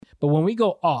But when we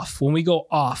go off,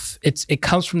 it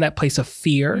comes from that place of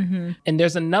fear. Mm-hmm. And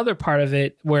there's another part of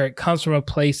it where it comes from a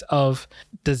place of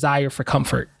desire for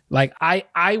comfort. Like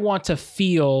I want to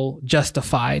feel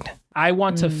justified. I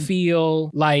want to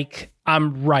feel like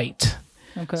I'm right.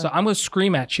 Okay. So I'm going to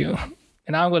scream at you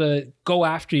and I'm going to go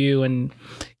after you and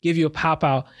give you a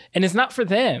pow. And it's not for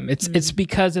them. It's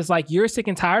because it's like you're sick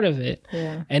and tired of it.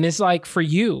 Yeah. And it's like for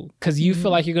you, because you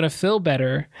feel like you're going to feel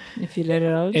better If you let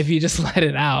it out. if you just let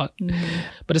it out.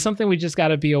 But it's something we just got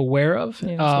to be aware of.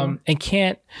 Yeah,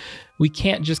 and we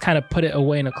can't just kind of put it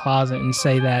away in a closet and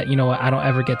say that, you know what, I don't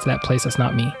ever get to that place. That's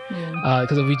not me.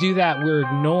 Because if we do that, we're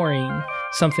ignoring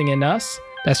something in us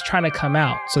that's trying to come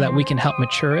out so that we can help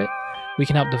mature it. We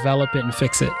can help develop it and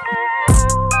fix it.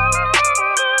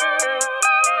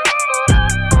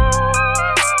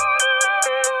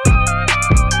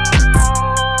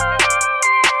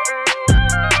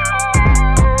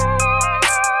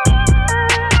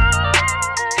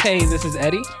 Hey, this is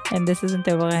Eddie. And this is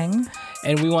Ntebogang.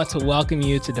 And we want to welcome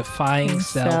you to Defying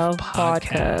Self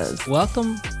Podcast.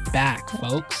 Welcome back,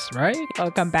 folks, right?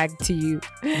 Welcome back to you.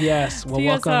 Yes. Well, To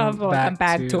yourself, welcome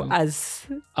back to us.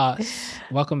 Us.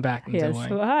 Welcome back. Yes. Ntebogang.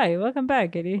 Well, hi. Welcome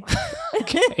back, Eddie.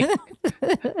 Okay.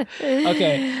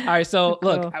 All right. So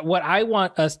look, Cool. what I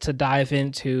want us to dive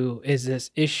into is this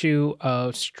issue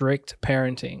of strict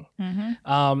parenting.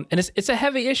 And it's a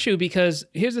heavy issue because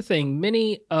here's the thing.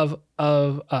 Many of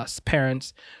us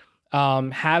parents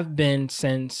have been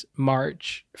since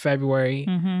March, February,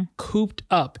 cooped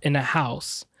up in a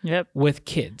house Yep. with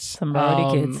kids. Some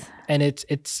rowdy kids. And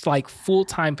it's like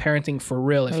full-time parenting for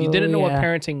real. If you Oh, didn't know what yeah.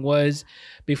 parenting was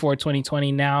before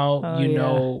 2020, now Oh, you yeah.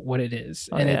 know what it is.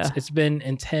 Oh, And yeah. it's been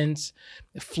intense,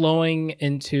 flowing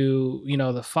into,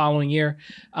 the following year.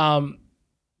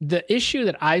 The issue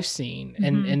that I've seen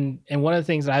and one of the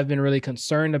things that I've been really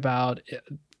concerned about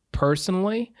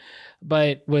personally,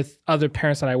 but with other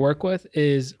parents that I work with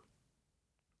is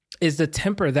the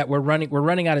temper that we're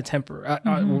running out of temper.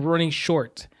 We're running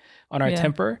short on our Yeah.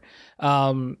 temper.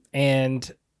 And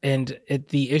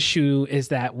the issue is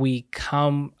that we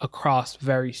come across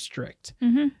very strict.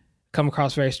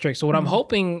 So what I'm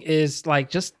hoping is like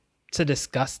just to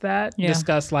discuss that, Yeah.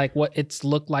 discuss like what it's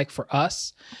looked like for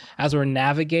us as we're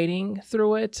navigating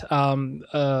through it,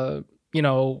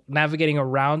 navigating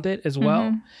around it as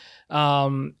well.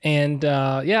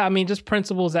 Just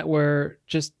principles that we're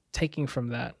just taking from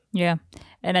that. Yeah.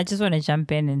 And I just want to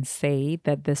jump in and say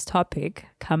that this topic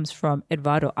comes from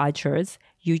Eduardo Archer's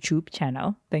YouTube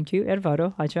channel. Thank you,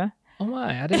 Eduardo Archer. Oh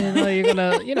my, I didn't know you're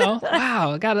gonna,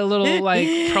 wow, I got a little like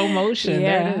promotion.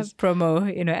 There it is.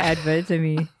 Promo, advert to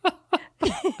me.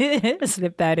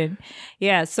 Slip that in.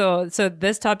 Yeah, so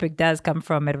this topic does come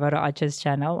from Eduardo Archer's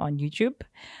channel on YouTube.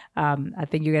 I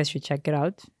think you guys should check it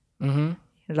out.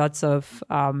 Lots of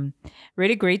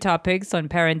really great topics on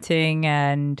parenting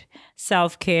and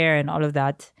self-care and all of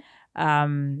that.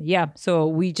 So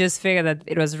we just figured that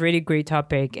it was a really great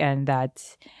topic and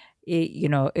that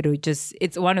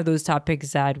it's one of those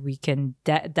topics that we can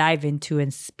dive into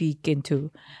and speak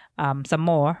into some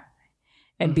more.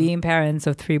 And being parents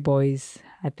of 3 boys,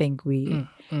 I think we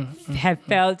have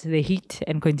felt the heat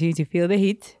and continue to feel the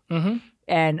heat.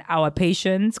 And our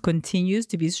patience continues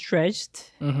to be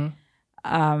stretched.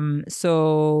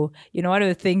 So, one of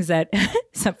the things that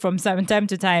from time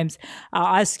to time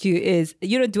I'll ask you is,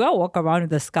 do I walk around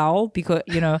with a scowl? Because,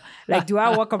 do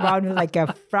I walk around with like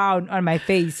a frown on my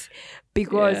face?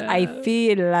 Because I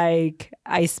feel like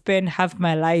I spend half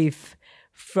my life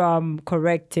from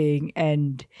correcting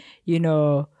and,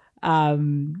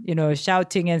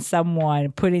 shouting at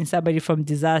someone, putting somebody from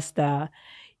disaster.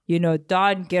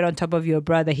 Don't get on top of your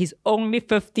brother. He's only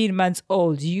 15 months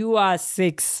old. You are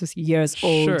 6 years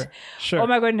old. Sure. Oh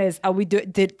my goodness.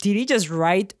 Did he just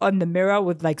write on the mirror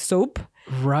with like soap?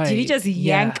 Right. Did he just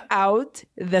yank out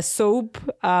the soap,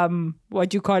 what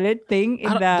do you call it, thing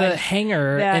in the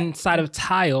hanger inside of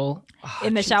tile?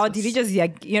 In the shower? Did he just, you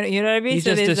know what I mean? You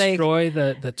just destroy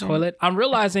the toilet. I'm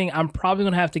realizing I'm probably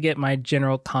going to have to get my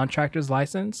general contractor's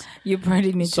license. You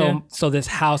probably need to. So this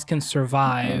house can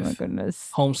survive Oh my goodness.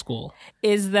 homeschool.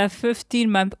 Is the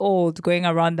 15-month-old going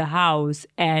around the house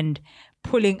and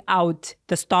pulling out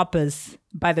the stoppers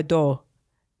by the door?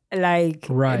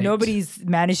 Like, nobody's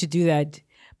managed to do that.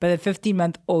 But the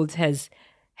 15-month-old has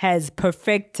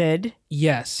perfected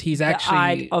Yes, he's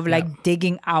actually the art of like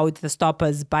digging out the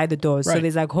stoppers by the door. So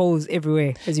there's like holes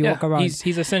everywhere as you walk around.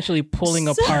 He's essentially pulling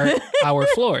apart our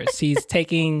floors. He's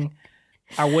taking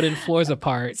our wooden floors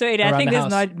apart. So I think it's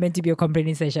not meant to be a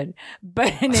complaining session.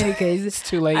 But in any case, it's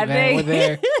too late, man. We're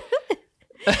there.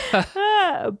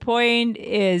 Point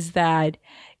is that,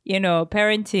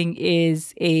 parenting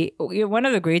is one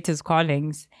of the greatest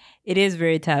callings. It is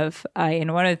very tough.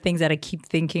 And one of the things that I keep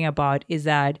thinking about is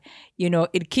that,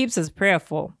 it keeps us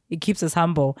prayerful. It keeps us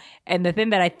humble. And the thing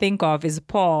that I think of is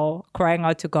Paul crying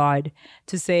out to God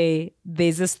to say,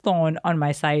 there's this thorn on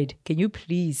my side. Can you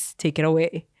please take it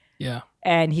away? Yeah.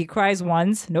 And he cries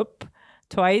once, nope.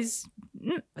 Twice,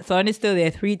 thorn is still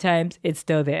there. 3 times, it's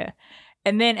still there.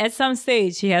 And then at some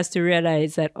stage, he has to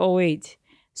realize that, oh, wait.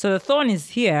 So the thorn is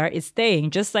here, it's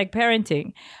staying, just like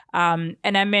parenting. And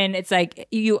I mean, it's like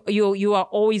you are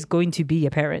always going to be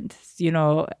a parent,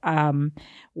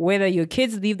 whether your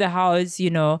kids leave the house,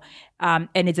 and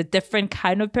it's a different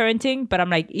kind of parenting. But I'm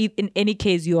like, in any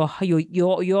case, your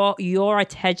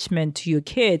attachment to your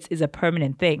kids is a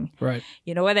permanent thing. Right.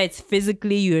 Whether it's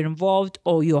physically you're involved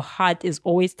or your heart is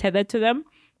always tethered to them.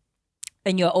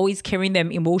 And you're always carrying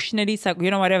them emotionally,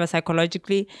 whatever,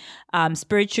 psychologically,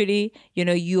 spiritually,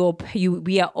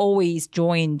 we are always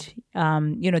joined,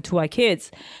 to our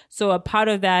kids. So a part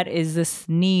of that is this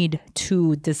need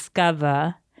to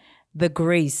discover the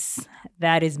grace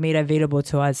that is made available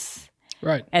to us,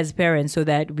 right, as parents, so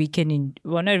that we can,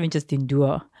 not even just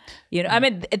endure. I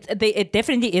mean, it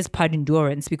definitely is part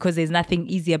endurance because there's nothing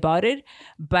easy about it.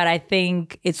 But I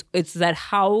think it's that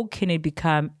how can it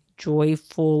become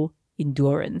joyful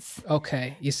endurance?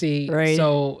 Okay, you see, right.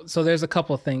 So there's a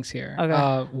couple of things here.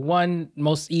 Okay. One,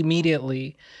 most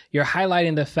immediately, you're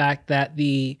highlighting the fact that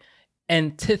the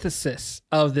antithesis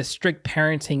of the strict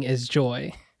parenting is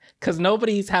joy, because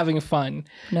nobody's having fun.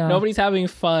 No. Nobody's having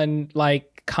fun like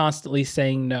constantly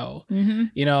saying no. Mm-hmm.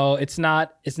 It's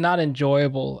not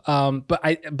enjoyable.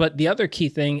 But the other key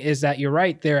thing is that you're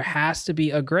right. There has to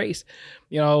be a grace.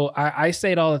 I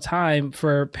say it all the time,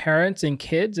 for parents and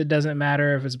kids, it doesn't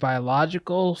matter if it's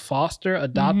biological, foster,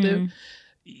 adoptive,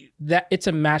 that it's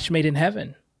a match made in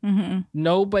heaven. Mm-hmm.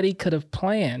 Nobody could have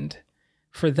planned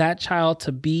for that child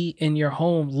to be in your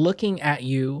home looking at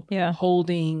you,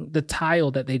 holding the tile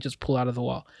that they just pull out of the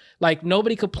wall. Like,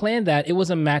 nobody could plan that. It was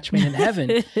a match made in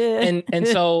heaven. and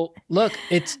so look,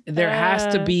 there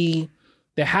has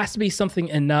to be something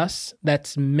in us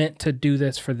that's meant to do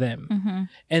this for them. Mm-hmm.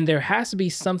 And there has to be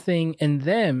something in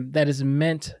them that is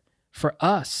meant for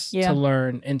us to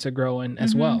learn and to grow in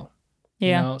as well.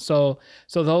 Yeah. So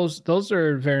those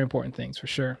are very important things for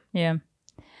sure. Yeah.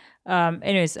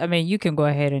 Anyways, I mean, you can go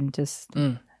ahead and just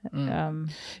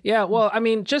yeah, well, I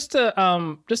mean, just to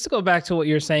go back to what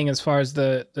you're saying as far as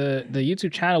the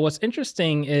YouTube channel, what's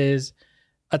interesting is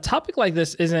a topic like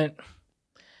this isn't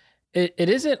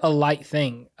a light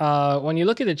thing. When you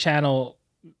look at the channel,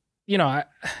 I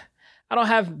don't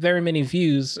have very many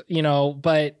views,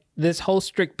 but this whole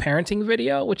strict parenting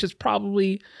video, which is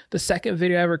probably the second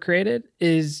video I ever created,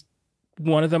 is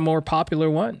one of the more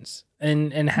popular ones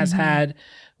and has had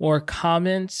more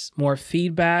comments, more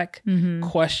feedback,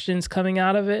 questions coming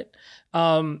out of it.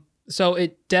 So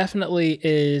it definitely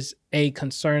is a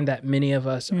concern that many of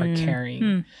us are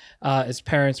carrying as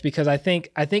parents, because I think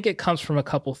it comes from a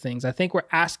couple things. I think we're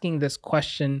asking this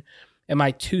question, am I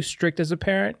too strict as a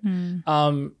parent?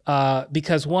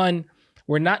 Because one,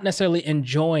 we're not necessarily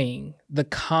enjoying the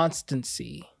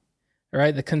constancy,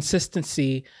 right? The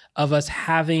consistency of us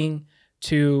having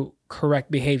to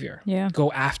correct behavior,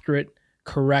 go after it,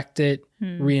 correct it,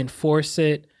 reinforce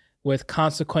it with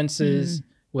consequences,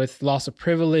 with loss of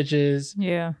privileges,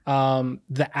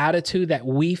 the attitude that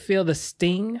we feel, the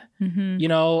sting,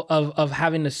 of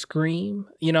having to scream.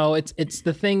 It's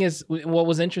the thing is, what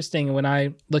was interesting when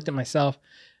I looked at myself,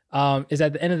 is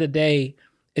at the end of the day,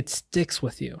 it sticks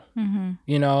with you.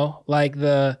 Like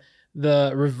the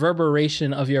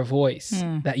reverberation of your voice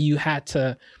that you had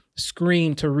to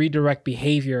scream to redirect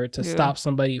behavior, to stop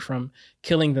somebody from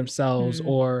killing themselves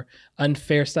or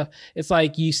unfair stuff. It's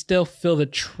like you still feel the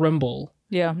tremble.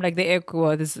 Yeah, like the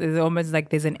echo. This is almost like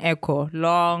there's an echo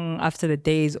long after the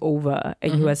day is over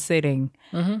and you are sitting.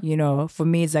 For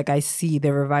me, it's like I see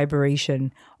the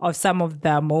reverberation of some of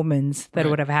the moments that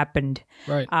would have happened.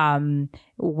 Right.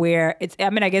 Where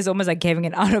I guess almost like having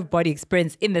an out of body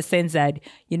experience, in the sense that,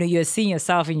 you're seeing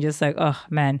yourself and you're just like, oh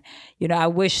man, I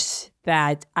wish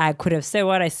that I could have said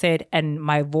what I said and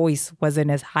my voice wasn't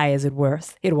as high as it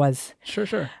was. Sure.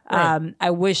 Right.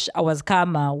 I wish I was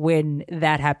calmer when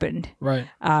that happened. Right.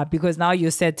 Because now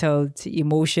you're settled,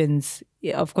 emotions,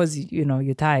 of course,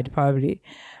 you're tired probably,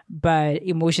 but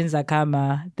emotions are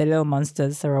calmer. The little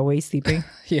monsters are away sleeping.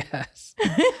 Yes.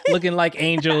 Looking like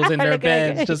angels in their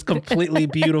beds, just completely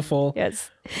beautiful. Yes.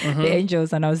 The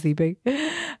angels are now sleeping.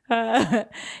 And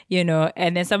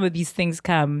then some of these things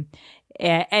come.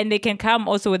 And they can come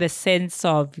also with a sense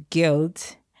of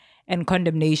guilt and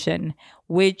condemnation,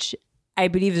 which I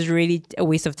believe is really a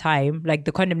waste of time. Like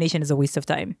the condemnation is a waste of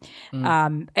time.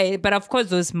 But of course,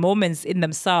 those moments in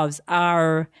themselves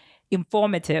are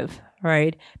informative,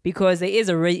 right? Because there is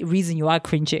a reason you are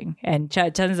cringing. And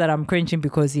chances that I'm cringing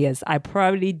because, yes, I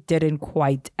probably didn't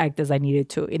quite act as I needed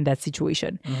to in that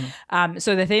situation.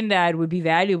 So the thing that would be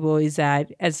valuable is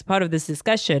that as part of this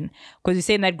discussion, because you're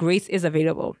saying that grace is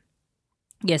available.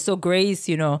 Yes, so grace,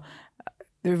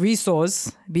 the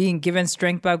resource being given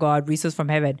strength by God, resource from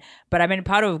heaven. But I mean,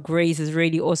 part of grace is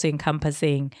really also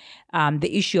encompassing the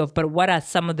issue of, but what are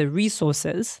some of the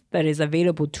resources that is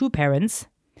available to parents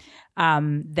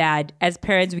that as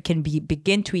parents we can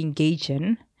begin to engage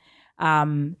in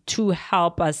to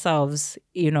help ourselves,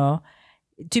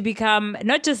 to become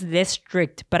not just less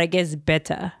strict, but I guess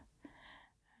better.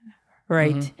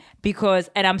 Right? Because,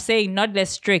 and I'm saying not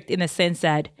less strict in the sense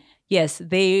that, yes,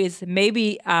 there is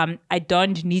maybe I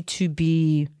don't need to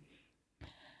be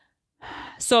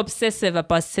so obsessive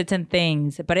about certain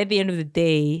things. But at the end of the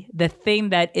day, the thing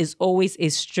that is always a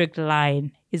strict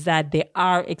line is that there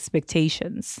are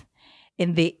expectations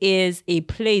and there is a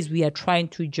place we are trying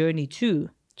to journey to.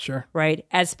 Sure. Right?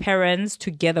 As parents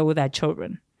together with our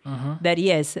children. That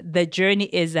yes, the journey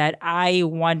is that I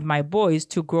want my boys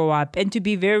to grow up and to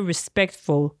be very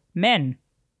respectful men.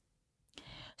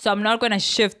 So I'm not going to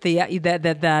shift the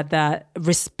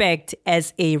respect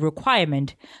as a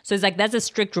requirement. So it's like that's a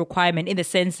strict requirement in the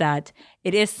sense that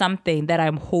it is something that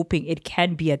I'm hoping it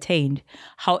can be attained.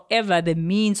 However, the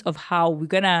means of how we're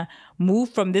going to move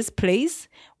from this place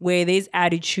where there's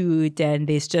attitude and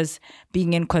there's just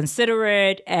being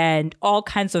inconsiderate and all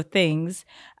kinds of things,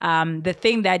 the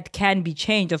thing that can be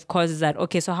changed, of course, is that,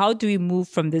 okay, so how do we move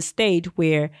from this state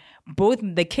where both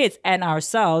the kids and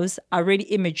ourselves are really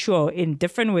immature in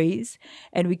different ways,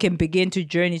 and we can begin to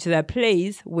journey to that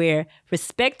place where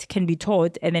respect can be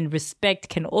taught and then respect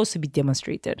can also be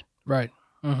demonstrated. Right.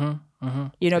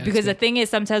 Because the thing is,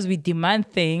 sometimes we demand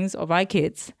things of our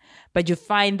kids, but you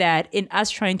find that in us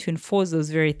trying to enforce those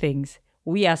very things,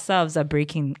 we ourselves are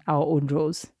breaking our own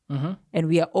rules, and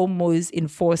we are almost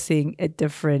enforcing a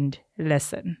different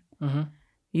lesson.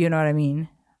 You know what I mean?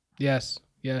 Yes.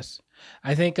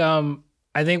 I think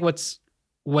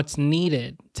what's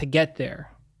needed to get there,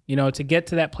 to get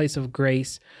to that place of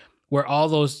grace where all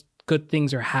those good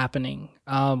things are happening,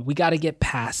 we got to get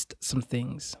past some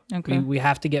things. Okay. We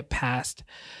have to get past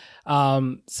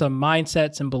some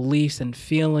mindsets and beliefs and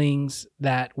feelings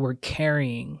that we're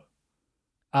carrying,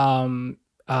 and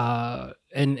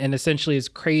essentially is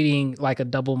creating like a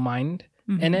double mind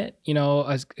in it.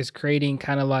 Is creating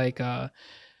kind of like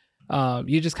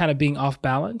you just kind of being off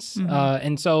balance.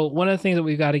 And so one of the things that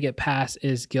we've got to get past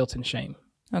is guilt and shame.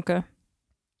 Okay.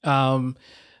 And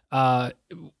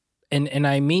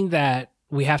I mean that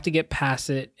we have to get past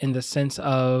it in the sense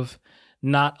of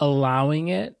not allowing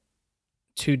it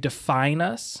to define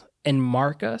us and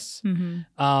mark us,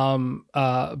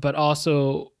 but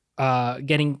also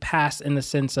getting past in the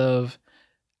sense of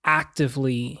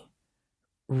actively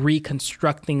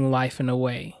reconstructing life in a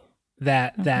way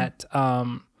that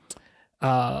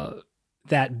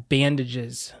that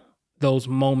bandages those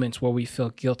moments where we feel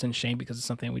guilt and shame because of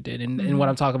something we did. And what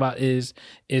I'm talking about is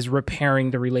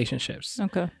repairing the relationships.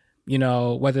 Okay.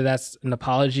 Whether that's an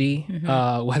apology,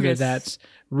 whether that's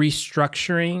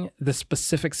restructuring the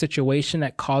specific situation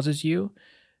that causes you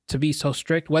to be so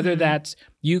strict, whether that's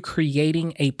you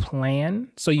creating a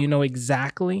plan so you know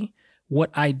exactly what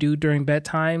I do during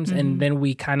bedtimes, and then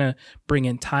we kind of bring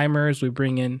in timers, we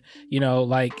bring in,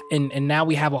 and now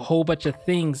we have a whole bunch of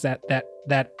things that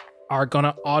are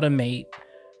gonna automate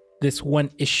this one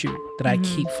issue that I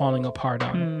keep falling apart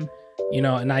on,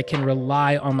 and I can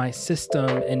rely on my system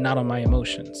and not on my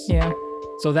emotions. Yeah.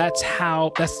 So those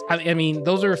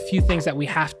are a few things that we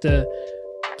have to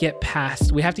get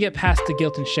past. We have to get past the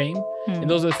guilt and shame, and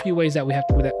those are the few ways that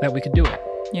we could do it.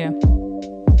 Yeah.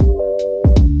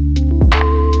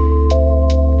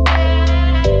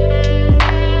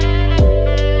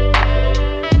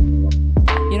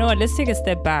 Let's take a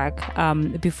step back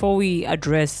before we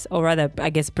address, or rather,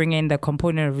 I guess, bring in the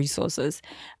component of resources.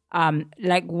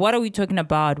 What are we talking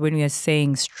about when we are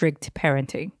saying strict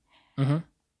parenting? I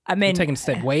mean, we're taking a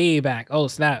step way back. Oh,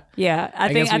 snap. Yeah,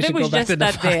 I think we should just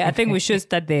start there. I think we should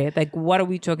start there. Like, what are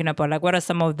we talking about? Like, what are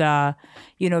some of the,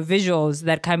 visuals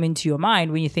that come into your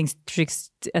mind when you think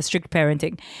strict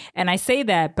parenting? And I say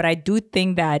that, but I do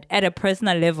think that at a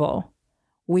personal level,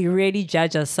 we really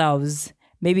judge ourselves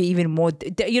maybe even more,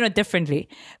 differently,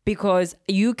 because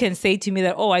you can say to me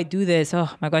that, oh, I do this. Oh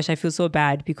my gosh, I feel so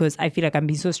bad because I feel like I'm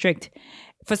being so strict.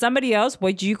 For somebody else,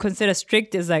 what you consider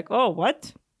strict is like, oh,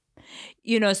 what?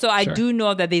 So I do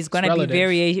know that there's going to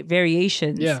be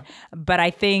variations. Yeah. But I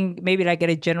think maybe like at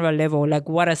a general level, like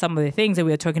what are some of the things that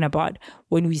we are talking about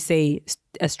when we say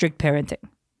a strict parenting?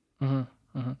 Yeah,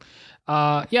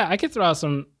 I could throw out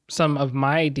some of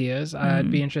my ideas.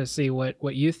 I'd be interested to see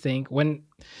what you think. When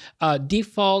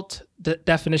default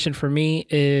definition for me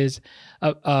is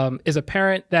a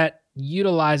parent that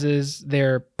utilizes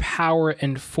their power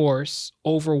and force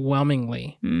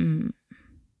overwhelmingly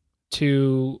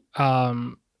to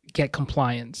get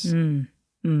compliance.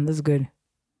 That's good.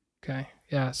 Okay.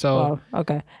 Yeah. So. Wow.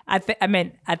 Okay. I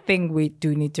think we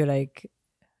do need to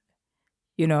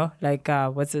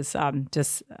what's this? Delve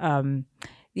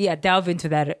into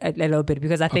that a little bit,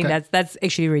 because I think that's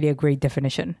actually really a great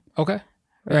definition. Okay.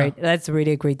 Right. Yeah. That's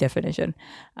really a great definition.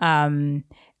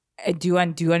 Do you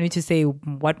want me to say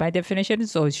what my definition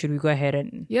is, or should we go ahead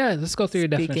and let's go through your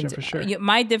definition for sure.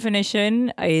 My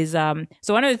definition is so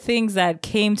one of the things that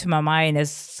came to my mind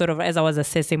as I was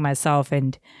assessing myself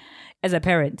and as a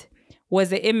parent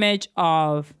was the image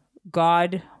of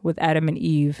God with Adam and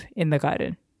Eve in the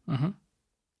garden.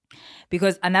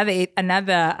 Because another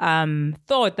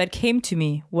thought that came to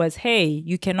me was, hey,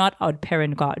 you cannot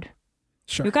outparent God.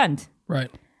 Sure. You can't. Right.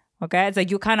 Okay, it's like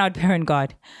you can't outparent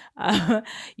God.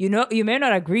 You may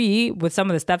not agree with some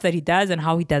of the stuff that he does and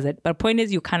how he does it, but point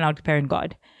is you can't outparent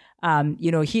God.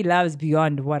 He loves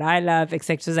beyond what I love,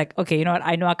 etc. So it's like, okay, you know what?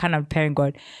 I know I can't outparent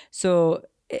God. So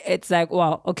it's like,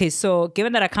 well, okay, so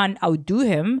given that I can't outdo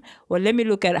him, well, let me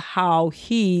look at how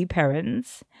he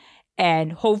parents,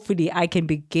 and hopefully I can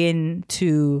begin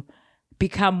to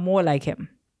become more like him.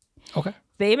 Okay.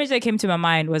 The image that came to my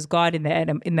mind was God in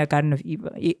the Garden of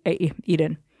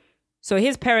Eden. So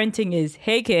his parenting is,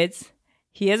 hey kids,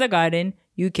 here's a garden.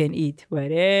 You can eat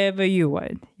whatever you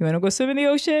want. You want to go swim in the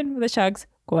ocean with the sharks?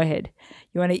 Go ahead.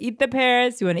 You want to eat the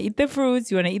pears? You want to eat the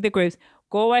fruits? You want to eat the grapes?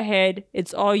 Go ahead.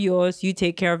 It's all yours. You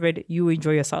take care of it. You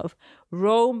enjoy yourself.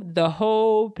 Roam the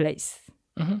whole place.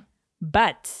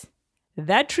 But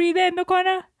that tree there in the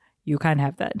corner, you can't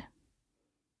have that.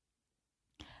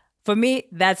 For me,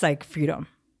 that's like freedom.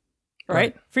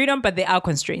 Right? Freedom, but there are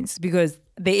constraints, because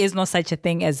there is no such a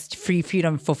thing as free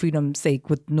freedom for freedom's sake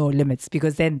with no limits,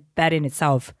 because then that in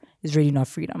itself is really not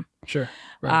freedom. Sure.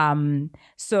 Right.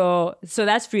 So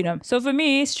that's freedom. So for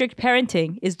me, strict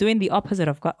parenting is doing the opposite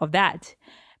of that,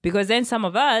 because then some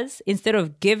of us, instead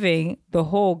of giving the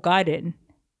whole garden,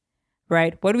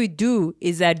 right, what we do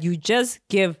is that you just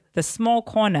give the small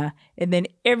corner, and then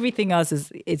everything else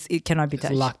it cannot be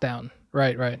touched. It's locked down.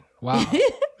 Right. Wow.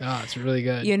 It's really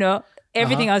good.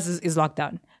 Everything else is locked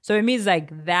down. So it means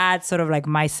like that's sort of like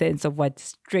my sense of what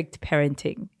strict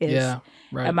parenting is. Yeah,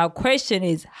 right. And my question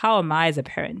is, how am I as a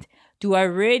parent? Do I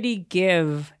really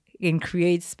give and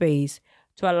create space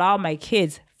to allow my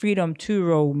kids freedom to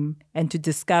roam and to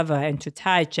discover and to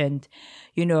touch and,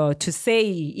 to say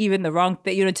even the wrong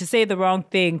thing, to say the wrong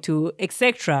thing, to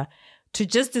etc., to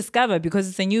just discover, because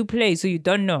it's a new place, so you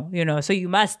don't know, so you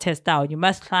must test out. You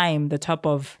must climb the top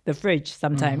of the fridge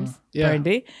sometimes,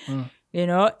 apparently.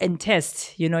 And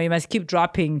test, you must keep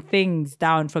dropping things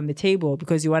down from the table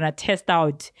because you want to test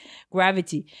out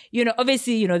gravity.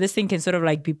 Obviously, this thing can sort of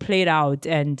like be played out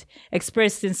and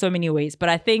expressed in so many ways. But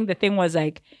I think the thing was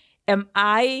like,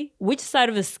 which side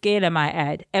of the scale am I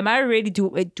at? Am I ready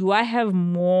do I have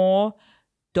more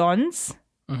dons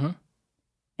and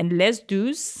less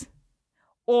do's?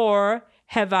 Or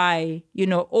have I,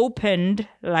 opened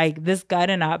like this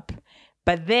garden up,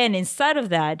 but then inside of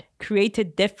that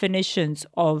created definitions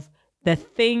of the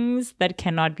things that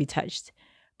cannot be touched?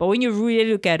 But when you really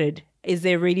look at it, is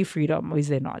there really freedom or is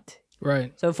there not?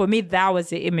 Right. So for me, that was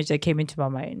the image that came into my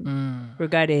mind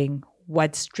regarding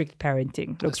what strict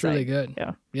parenting looks like. That's really good.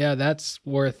 Yeah, that's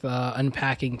worth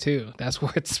unpacking too. That's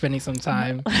worth spending some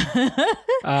time.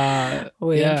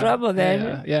 We're in trouble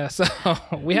then. Yeah. So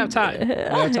we have time.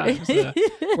 So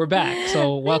we're back.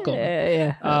 So welcome.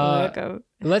 Welcome.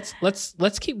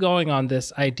 Let's keep going on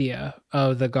this idea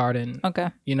of the garden. Okay.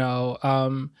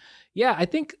 I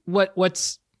think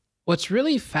what's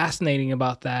really fascinating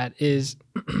about that is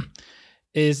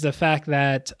the fact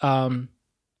that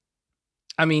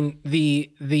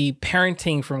the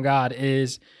parenting from God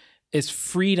is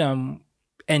freedom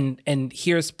and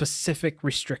here's specific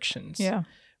restrictions. Yeah.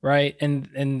 Right.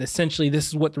 And essentially this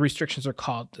is what the restrictions are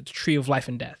called, the tree of life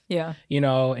and death. Yeah.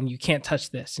 And you can't touch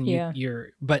this.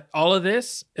 And but all of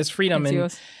this is freedom.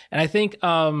 And I think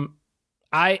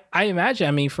I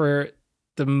imagine, for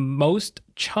the most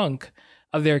chunk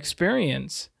of their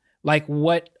experience, like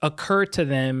what occurred to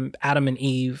them, Adam and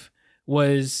Eve,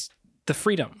 was the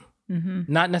freedom.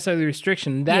 Not necessarily the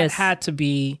restriction. That had to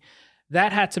be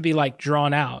that had to be like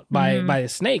drawn out by a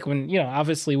snake when, you know,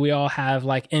 obviously we all have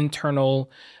like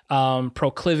internal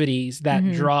proclivities that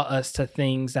draw us to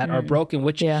things that are broken,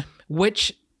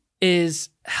 which is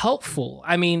helpful.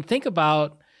 I mean, think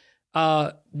about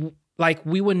like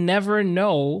we would never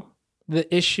know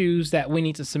the issues that we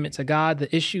need to submit to God,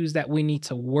 the issues that we need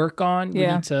to work on, we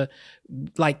need to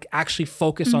like actually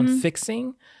focus on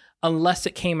fixing unless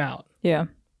it came out. Yeah.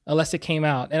 Unless it came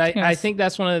out. And I think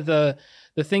that's one of the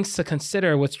things to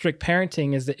consider with strict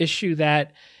parenting is the issue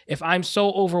that if I'm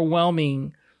so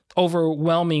overwhelming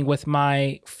with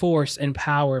my force and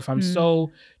power, if I'm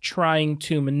so trying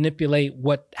to manipulate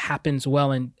what happens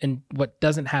well and what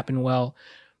doesn't happen well,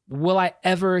 will I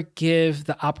ever give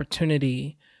the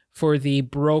opportunity for the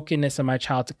brokenness of my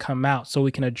child to come out so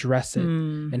we can address it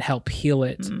and help heal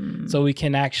it, so we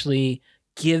can actually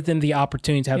give them the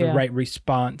opportunity to have the right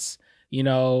response, you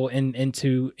know, and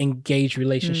to engage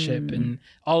relationship and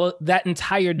all of that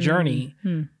entire journey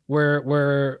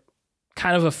we're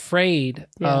kind of afraid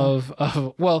of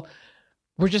well,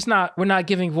 we're not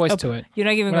giving voice to it. You're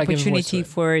not giving opportunity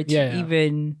for it to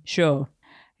even show.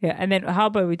 Yeah. And then how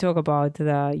about we talk about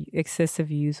the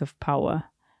excessive use of power?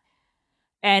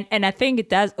 And I think it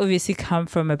does obviously come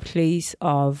from a place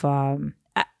of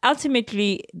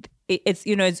ultimately it's,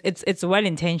 you know, it's well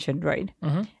intentioned, right?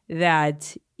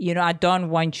 That, you know, I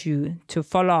don't want you to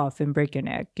fall off and break your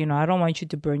neck. You know, I don't want you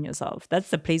to burn yourself.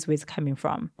 That's the place where it's coming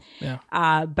from. Yeah.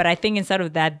 But I think inside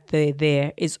of that,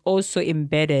 there is also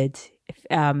embedded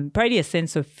probably a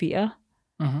sense of fear,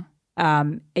 you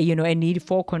know, a need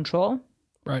for control.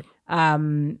 Right.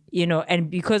 You know, and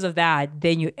because of that,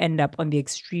 then you end up on the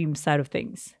extreme side of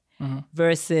things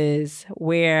versus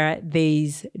where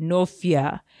there's no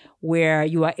fear, where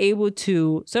you are able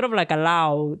to sort of like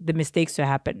allow the mistakes to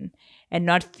happen and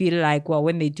not feel like, well,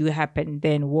 when they do happen,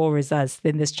 then woe is us,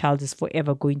 then this child is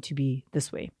forever going to be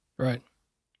this way. Right.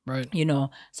 Right. You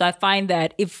know, so I find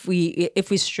that if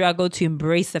we struggle to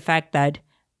embrace the fact that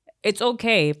it's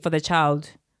okay for the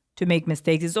child to make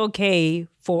mistakes, it's okay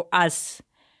for us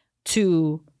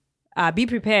to be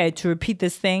prepared to repeat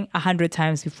this thing 100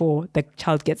 times before the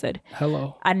child gets it.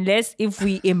 Hello. Unless if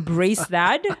we embrace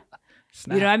that, you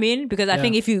know what I mean? Because I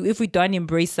think if we don't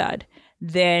embrace that,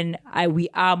 then we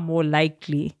are more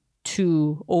likely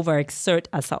to overexert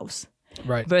ourselves.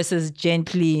 Right. Versus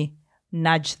gently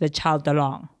nudge the child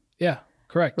along. Yeah,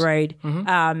 correct. Right. But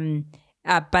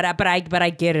I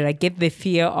get it. I get the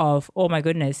fear of, oh my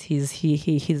goodness,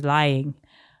 he's lying.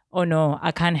 Oh no,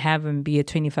 I can't have him be a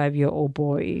 25-year-old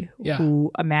boy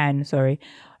a man,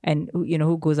 and you know,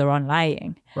 who goes around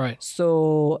lying. Right.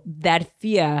 So that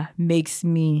fear makes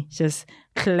me just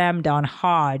clamp down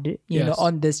hard, you know,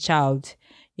 on this child,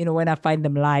 you know, when I find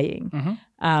them lying.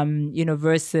 You know,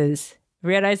 versus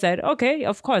realize that, okay,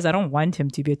 of course, I don't want him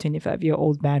to be a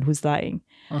 25-year-old man who's lying.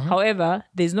 However,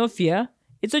 there's no fear.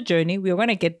 It's a journey. We're going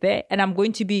to get there. And I'm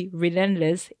going to be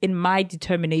relentless in my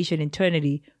determination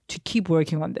internally to keep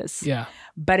working on this. Yeah.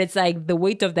 But it's like the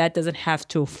weight of that doesn't have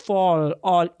to fall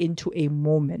all into a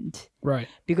moment. Right.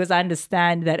 Because I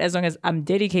understand that as long as I'm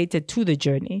dedicated to the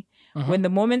journey, when the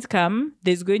moments come,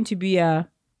 there's going to be a,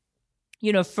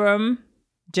 you know, firm,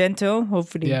 gentle,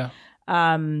 hopefully,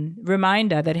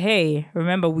 reminder that, hey,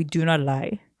 remember, we do not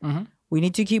lie. We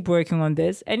need to keep working on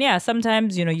this. And yeah,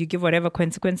 sometimes, you know, you give whatever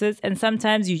consequences, and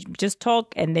sometimes you just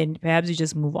talk and then perhaps you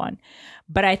just move on.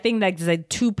 But I think like there's like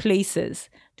two places.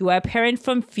 Do I parent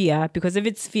from fear? Because if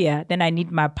it's fear, then I need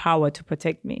my power to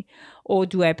protect me. Or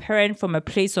do I parent from a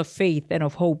place of faith and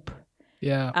of hope?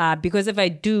 Yeah. Because if I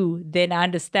do, then I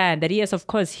understand that, yes, of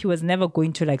course, he was never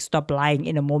going to like stop lying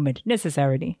in a moment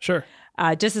necessarily. Sure.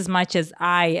 Just as much as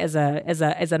I, as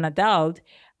an adult,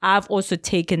 I've also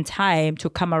taken time to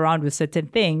come around with certain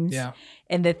things. Yeah.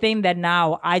 And the thing that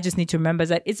now I just need to remember is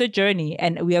that it's a journey,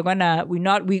 and we're going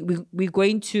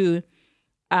to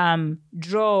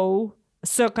draw a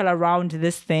circle around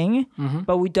this thing,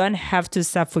 but we don't have to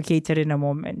suffocate it in a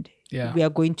moment. Yeah. We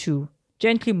are going to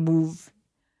gently move,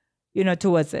 you know,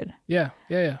 towards it. Yeah,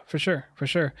 for sure.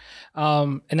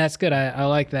 And that's good. I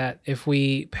like that. If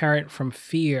we parent from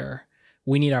fear,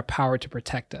 we need our power to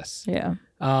protect us. Yeah.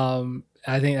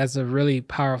 I think that's a really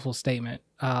powerful statement.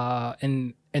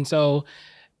 And so,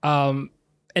 and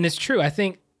it's true. I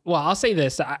think, well, I'll say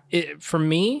this, for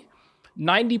me,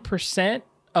 90%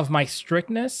 of my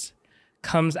strictness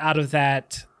comes out of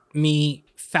that, me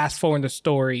fast forwarding the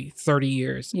story 30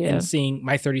 years and seeing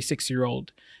my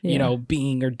 36-year-old, you know,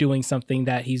 being or doing something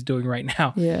that he's doing right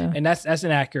now. Yeah. And that's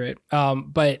inaccurate.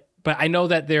 But I know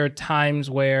that there are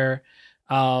times where,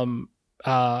 I'm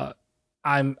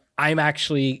I'm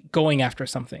actually going after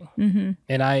something.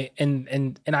 And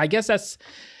I guess that's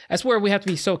where we have to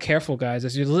be so careful, guys.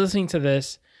 As you're listening to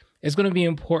this, it's going to be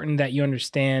important that you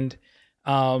understand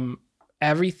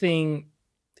everything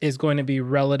is going to be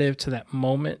relative to that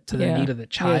moment, to the need of the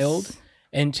child,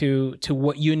 and to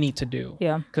what you need to do.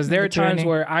 Yeah. Because there are times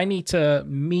where I need to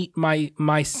meet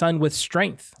my son with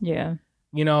strength. Yeah.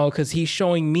 You know, because he's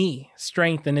showing me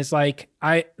strength, and it's like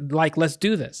let's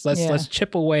do this. Let's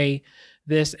chip away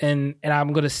this, and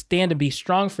I'm going to stand and be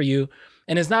strong for you.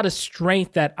 And it's not a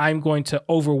strength that I'm going to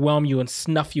overwhelm you and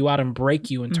snuff you out and break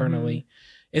you internally.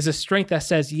 It's a strength that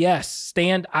says, yes,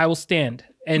 stand, I will stand.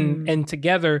 And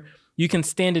together you can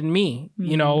stand in me,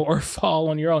 you know, or fall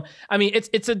on your own. I mean,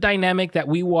 it's a dynamic that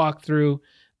we walk through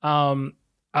when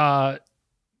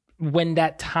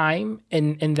that time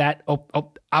and that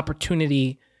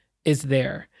opportunity is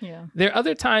there. Yeah. There are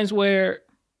other times where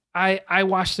I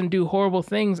watch them do horrible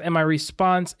things, and my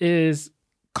response is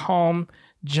calm,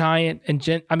 giant, and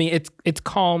it's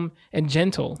calm and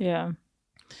gentle. Yeah.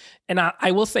 And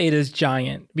I will say it is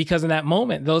giant, because in that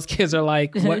moment, those kids are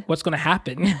like, what's going to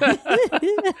happen?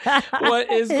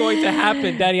 What is going to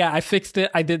happen? Daddy, I fixed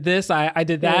it. I did this. I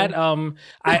did that.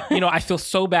 I feel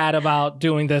so bad about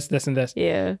doing this, and this.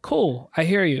 Yeah. Cool. I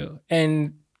hear you.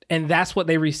 And that's what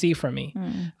they receive from me.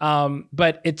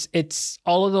 But it's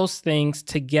all of those things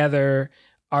together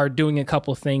are doing a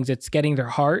couple things. It's getting their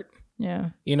heart. Yeah.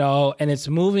 You know, and it's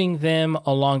moving them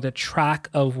along the track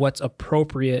of what's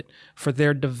appropriate for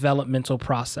their developmental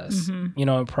process, you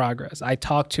know, in progress. I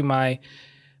talk to my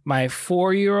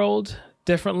 4-year-old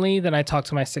differently than I talk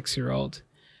to my 6-year-old.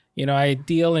 You know, I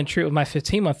deal and treat with my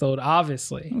 15-month-old,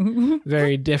 obviously,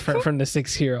 very different from the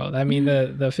 6-year-old. I mean,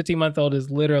 the 15-month-old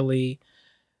is literally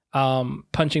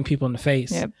punching people in the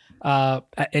face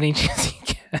at any chance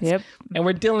he gets. Yep. And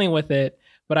we're dealing with it.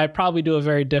 But I probably do it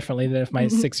very differently than if my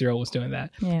 6-year-old was doing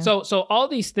that. Yeah. So all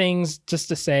these things, just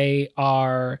to say,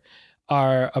 are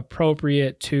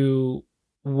appropriate to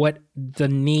what the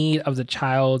need of the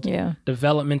child,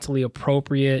 developmentally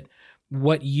appropriate,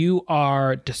 what you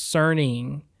are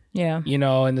discerning, you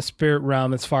know, in the spirit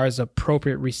realm as far as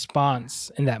appropriate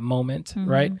response in that moment,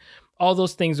 right? All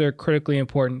those things are critically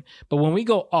important. But when we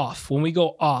go off,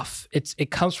 it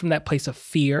comes from that place of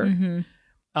fear.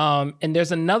 And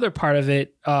there's another part of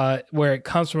it where it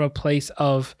comes from a place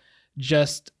of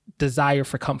just desire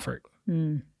for comfort.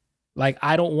 Like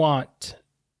I want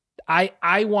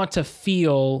to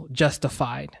feel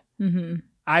justified.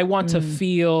 I want to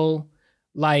feel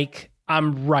like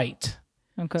I'm right.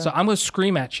 Okay. So I'm going to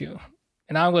scream at you,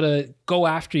 and I'm going to go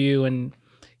after you and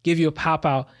give you a pop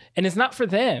out. And it's not for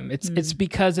them. It's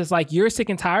because it's like you're sick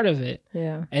and tired of it.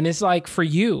 Yeah. And it's like for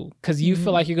you, because you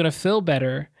feel like you're going to feel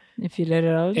better if you let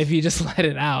it out. If you just let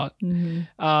it out. And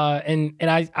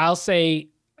I'll say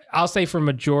for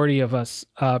majority of us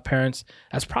parents,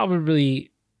 that's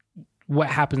probably what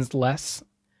happens less,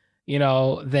 you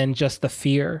know, than just the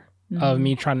fear of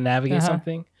me trying to navigate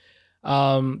something.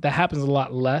 That happens a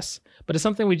lot less, but it's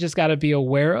something we just got to be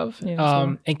aware of.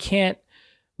 And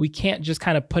we can't just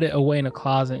kind of put it away in a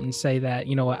closet and say that,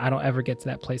 you know what, I don't ever get to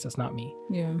that place. That's not me.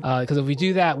 Yeah. Because if we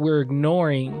do that, we're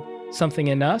ignoring something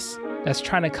in us that's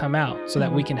trying to come out so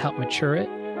that we can help mature it,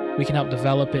 we can help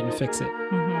develop it and fix it.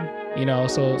 You know,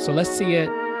 so let's see it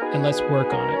and let's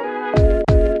work on it.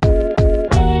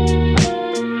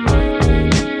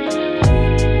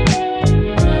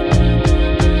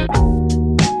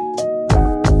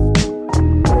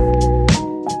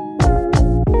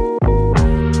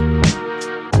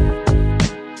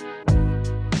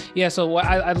 Yeah, so what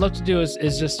I'd love to do is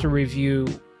just to review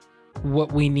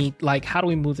what we need, like how do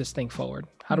we move this thing forward?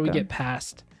 How do we get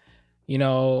past, you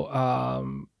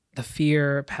know, the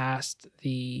fear, past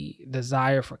the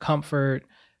desire for comfort,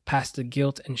 past the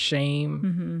guilt and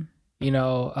shame, you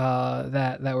know,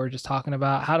 that we're just talking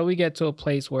about? How do we get to a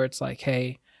place where it's like,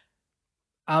 hey,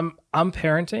 I'm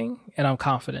parenting and I'm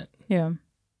confident? Yeah.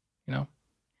 You know?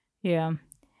 Yeah.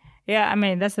 Yeah, I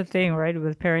mean, that's the thing, right,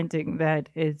 with parenting, that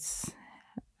it's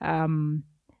a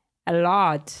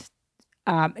lot.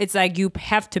 It's like you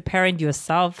have to parent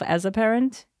yourself as a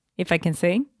parent, if I can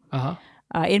say.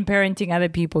 In parenting other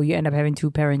people, you end up having to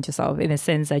parent yourself, in the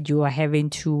sense that you are having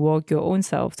to walk your own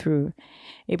self through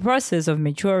a process of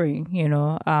maturing, you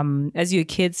know. As your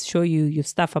kids show you your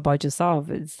stuff about yourself,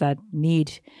 it's that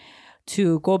need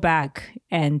to go back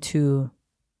and to,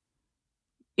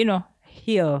 you know,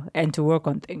 heal and to work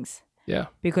on things. Yeah.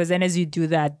 Because then as you do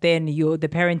that, then the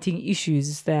parenting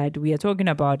issues that we are talking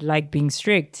about, like being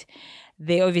strict,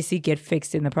 they obviously get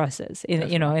fixed in the process, in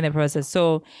the process.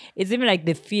 So it's even like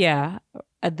the fear,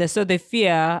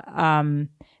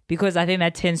 because I think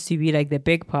that tends to be like the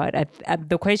big part.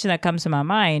 The question that comes to my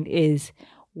mind is,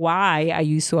 why are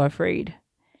you so afraid?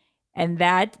 And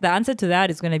that the answer to that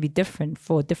is going to be different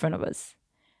for different of us.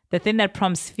 The thing that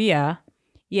prompts fear,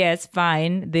 yes,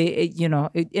 fine.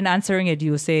 In answering it,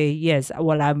 you say, yes,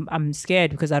 well, I'm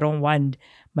scared because I don't want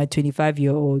my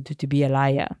 25-year-old to be a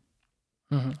liar.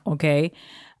 Okay.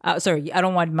 Sorry, I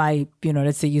don't want my,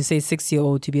 let's say you say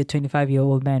 6-year-old to be a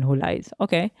 25-year-old man who lies.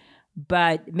 Okay.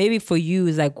 But maybe for you,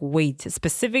 it's like, wait,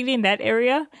 specifically in that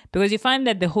area, because you find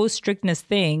that the whole strictness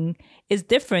thing is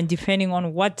different depending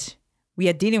on what we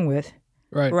are dealing with.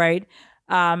 Right.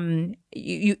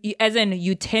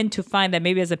 You tend to find that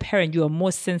maybe as a parent, you are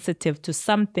more sensitive to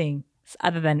something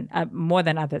other than more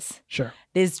than others. Sure.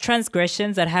 There's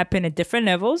transgressions that happen at different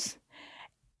levels.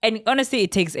 And honestly,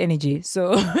 it takes energy.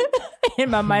 So in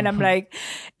my mind, I'm like,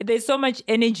 there's so much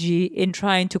energy in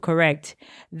trying to correct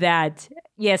that,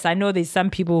 yes, I know there's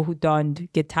some people who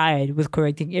don't get tired with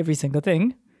correcting every single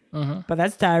thing. But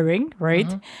that's tiring,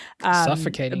 right?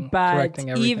 Suffocating. But correcting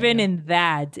everything, even in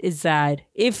that is that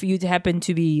if you happen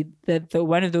to be the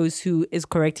one of those who is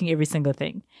correcting every single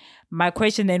thing, my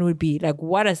question then would be like,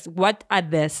 what are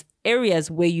the areas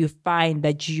where you find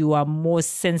that you are more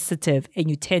sensitive and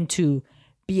you tend to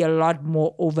be a lot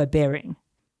more overbearing?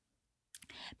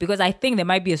 Because I think there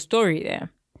might be a story there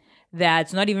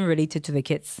that's not even related to the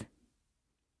kids,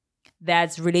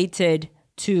 that's related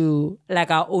to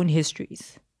like our own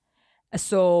histories.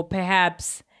 So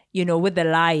perhaps, with the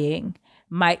lying,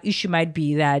 my issue might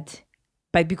be that,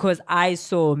 but because I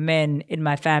saw men in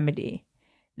my family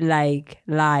like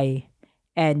lie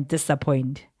and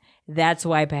disappoint, that's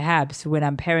why perhaps when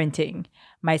I'm parenting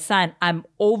my son, I'm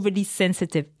overly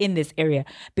sensitive in this area.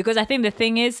 Because I think the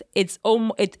thing is,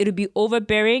 it'll be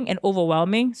overbearing and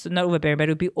overwhelming. So not overbearing, but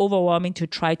it'll be overwhelming to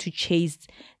try to chase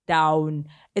down.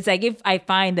 It's like if I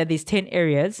find that there's 10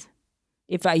 areas,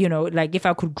 if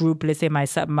I could group, let's say my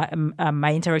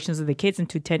interactions with the kids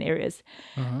into 10 areas,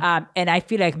 and I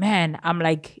feel like, man, I'm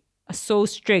like so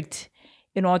strict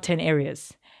in all 10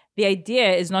 areas. The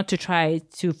idea is not to try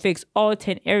to fix all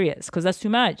 10 areas because that's too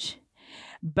much.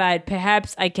 But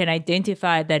perhaps I can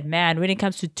identify that, man, when it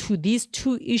comes to these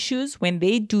two issues, when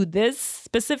they do this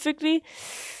specifically,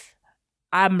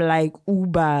 I'm like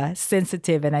uber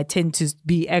sensitive and I tend to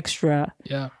be extra,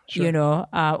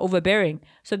 overbearing.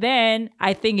 So then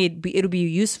I think it'll be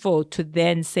useful to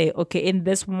then say, okay, in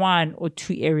this one or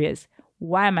two areas,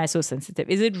 why am I so sensitive?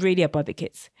 Is it really about the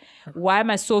kids? Why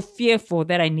am I so fearful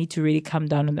that I need to really come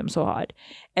down on them so hard?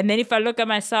 And then if I look at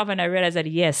myself and I realize that,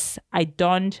 yes, I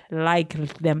don't like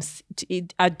them.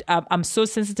 I'm so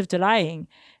sensitive to lying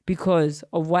because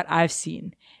of what I've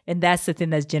seen. And that's the thing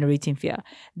that's generating fear.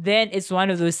 Then it's one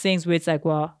of those things where it's like,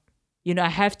 well, I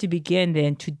have to begin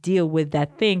then to deal with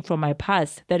that thing from my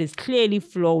past that is clearly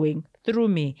flowing through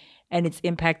me and it's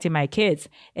impacting my kids.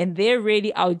 And they're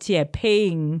really out here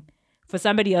paying for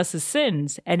somebody else's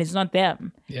sins and it's not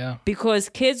them. Yeah. Because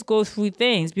kids go through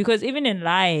things. Because even in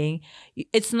lying,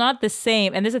 it's not the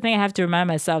same. And this is the thing I have to remind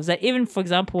myself that even, for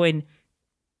example, when,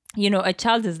 a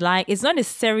child is lying, it's not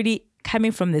necessarily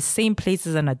coming from the same place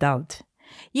as an adult.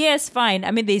 Yes, fine.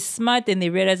 I mean, they're smart and they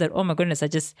realize that, oh my goodness, I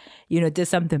just, did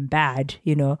something bad,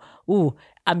 Ooh,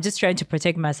 I'm just trying to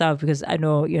protect myself because I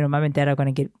know, mom and dad are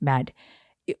going to get mad.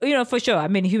 For sure. I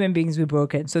mean, human beings, we're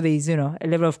broken. So there's, a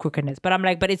level of crookedness. But I'm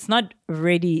like, but it's not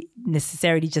really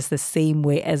necessarily just the same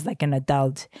way as like an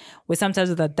adult. Where sometimes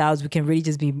with adults, we can really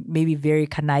just be maybe very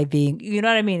conniving. You know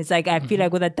what I mean? It's like, I feel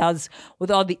like with adults,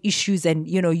 with all the issues and,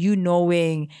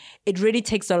 knowing, it really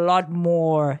takes a lot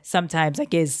more sometimes, I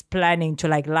guess, planning to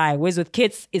like lie. Whereas with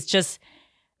kids, it's just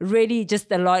really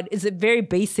just a lot. It's very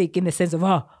basic in the sense of,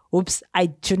 oops,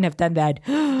 I shouldn't have done that.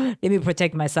 Let me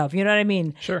protect myself. You know what I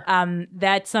mean? Sure.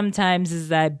 That sometimes is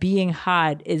that being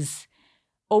hard is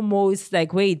almost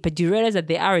like, wait, but do you realize that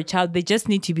they are a child? They just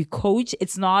need to be coached.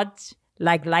 It's not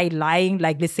like lying,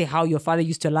 like let's say how your father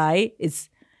used to lie. It's,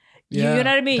 you know what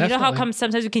I mean? Definitely. You know how come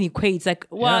sometimes you can equate. It's like,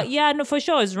 well, no, for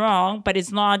sure it's wrong, but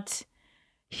it's not,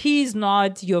 he's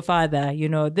not your father.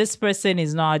 This person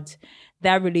is not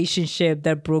that relationship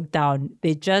that broke down.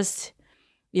 They just,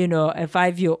 a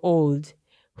 5-year-old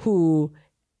who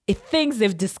it thinks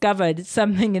they've discovered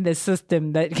something in the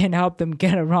system that can help them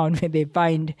get around when they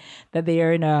find that they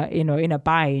are in a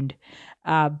bind,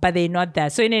 but they're not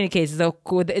that. So in any case,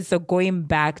 it's a going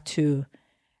back to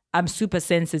I'm super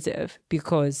sensitive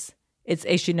because it's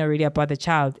actually not really about the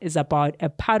child. It's about a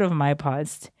part of my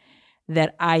past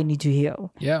that I need to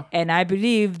heal. Yeah. And I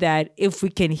believe that if we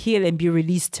can heal and be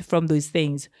released from those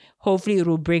things, hopefully it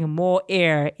will bring more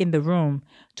air in the room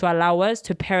to allow us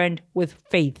to parent with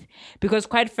faith. Because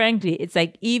quite frankly, it's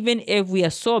like, even if we are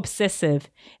so obsessive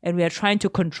and we are trying to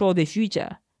control the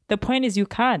future, the point is you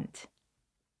can't.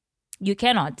 You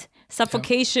cannot.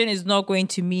 Suffocation is not going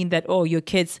to mean that, oh, your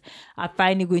kids are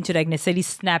finally going to like necessarily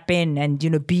snap in and,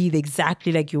 breathe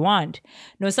exactly like you want.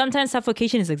 No, sometimes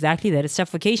suffocation is exactly that. It's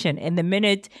suffocation. And the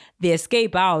minute they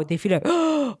escape out, they feel like,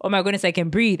 oh my goodness, I can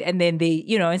breathe. And then they,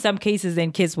 in some cases,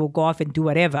 then kids will go off and do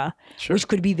whatever, which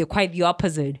could be quite the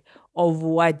opposite of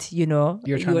what,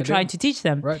 you're trying to teach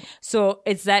them. Right. So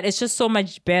it's just so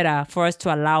much better for us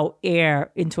to allow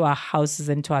air into our houses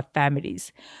and to our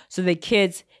families. So the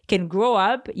kids can grow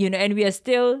up, and we are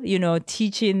still,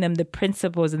 teaching them the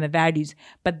principles and the values,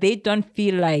 but they don't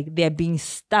feel like they're being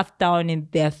stuffed down in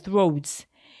their throats,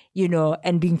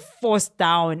 and being forced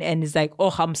down, and it's like,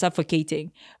 oh, I'm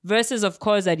suffocating. Versus, of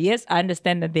course, that, yes, I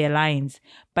understand that they're lines,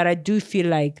 but I do feel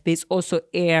like there's also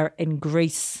air and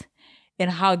grace in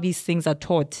how these things are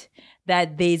taught,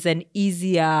 that there's an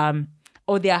easier,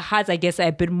 or their hearts, I guess, are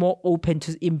a bit more open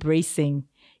to embracing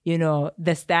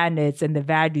the standards and the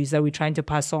values that we're trying to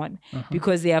pass on,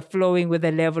 because they are flowing with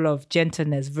a level of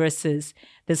gentleness versus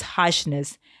this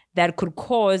harshness that could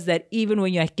cause that even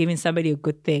when you're giving somebody a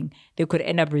good thing, they could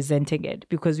end up resenting it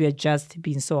because we are just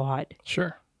being so hard.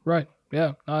 Sure. Right.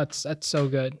 Yeah. No, that's so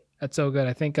good. That's so good.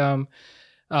 I think one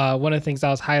of the things I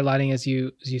was highlighting as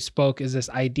you spoke is this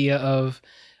idea of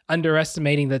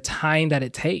underestimating the time that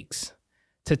it takes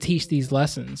to teach these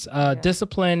lessons.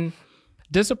 Discipline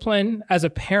as a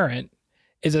parent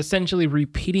is essentially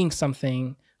repeating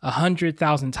something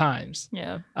 100,000 times.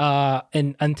 Yeah.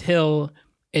 And until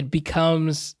it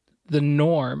becomes the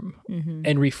norm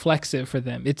and reflexive for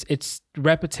them. It's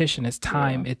repetition, it's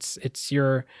time, it's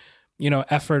your,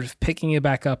 effort of picking it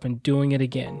back up and doing it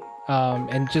again.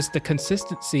 And just the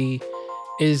consistency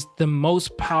is the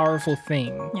most powerful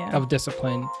thing of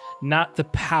discipline, not the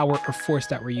power or force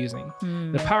that we're using.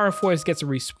 The power and force gets a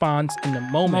response in the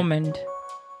moment.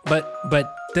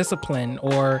 But discipline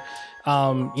or,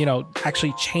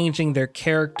 actually changing their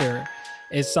character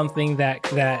is something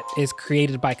that is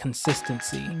created by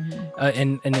consistency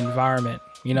in an environment,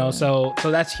 so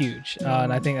that's huge.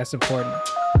 And I think that's important.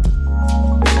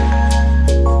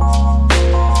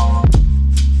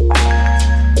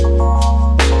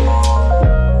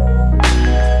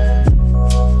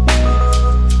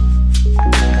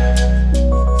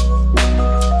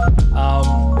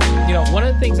 One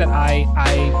of the things that I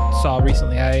saw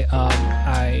recently,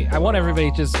 I want everybody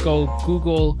to just go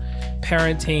Google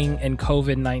parenting and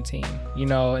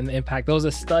COVID-19, and the impact. There's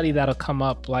a study that'll come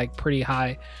up like pretty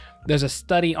high. There's a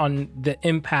study on the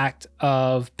impact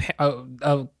of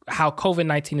how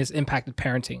COVID-19 has impacted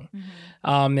parenting.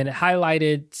 And it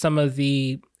highlighted some of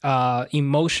the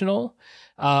emotional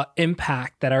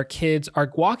impact that our kids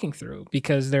are walking through,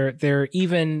 because they're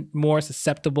even more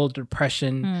susceptible to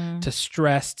depression, to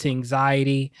stress, to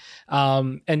anxiety.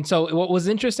 And so what was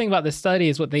interesting about this study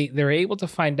is what they were able to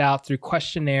find out through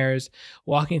questionnaires,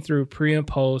 walking through pre and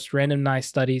post, randomized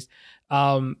studies.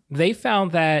 They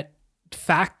found that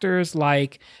factors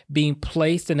like being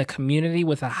placed in a community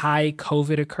with a high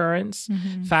COVID occurrence,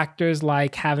 factors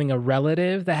like having a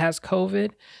relative that has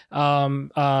COVID,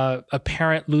 a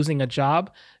parent losing a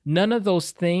job, none of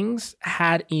those things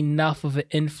had enough of an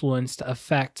influence to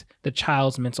affect the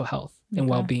child's mental health and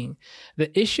well-being.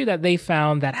 The issue that they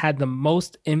found that had the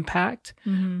most impact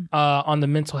on the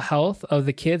mental health of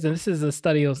the kids, and this is a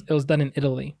study, it was done in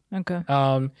Italy.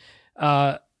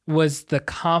 Was the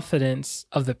confidence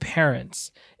of the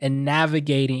parents in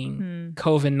navigating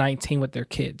COVID-19 with their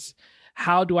kids.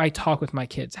 How do I talk with my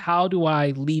kids? How do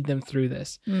I lead them through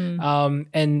this?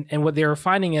 And what they were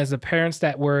finding is the parents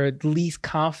that were least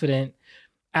confident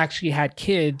actually had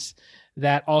kids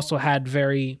that also had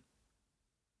very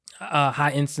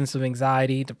high instance of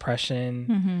anxiety,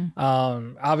 depression.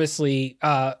 Obviously,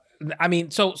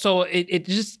 so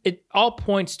it all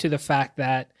points to the fact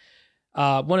that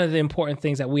one of the important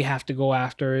things that we have to go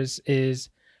after is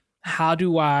how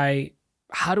do I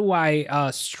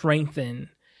strengthen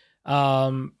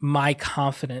my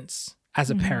confidence as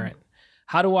a parent?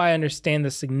 How do I understand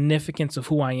the significance of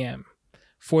who I am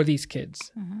for these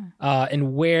kids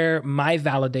and where my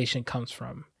validation comes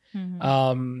from?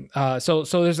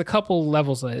 So there's a couple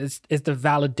levels of it. It's the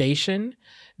validation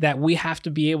that we have to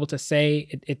be able to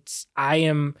say I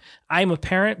am a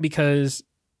parent because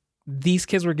these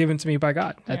kids were given to me by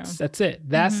God. That's it.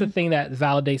 That's the thing that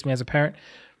validates me as a parent.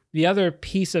 The other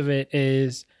piece of it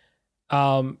is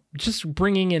just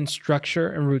bringing in structure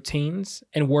and routines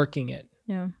and working it.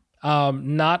 Yeah.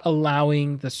 Not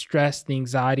allowing the stress, the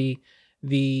anxiety,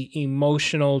 the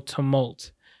emotional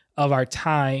tumult of our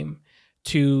time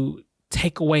to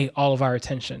take away all of our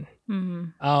attention.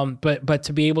 Mm-hmm. But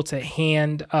to be able to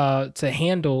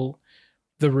handle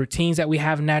the routines that we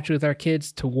have naturally with our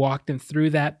kids, to walk them through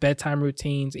that, bedtime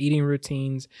routines, eating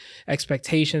routines,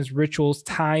 expectations, rituals,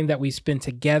 time that we spend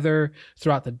together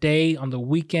throughout the day, on the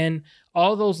weekend,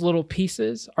 all those little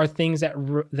pieces are things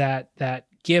that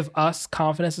give us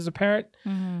confidence as a parent.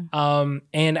 Mm-hmm.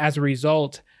 And as a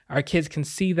result, our kids can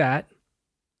see that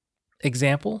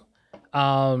example,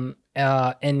 and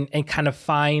kind of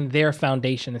find their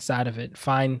foundation inside of it,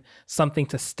 find something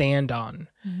to stand on,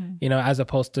 as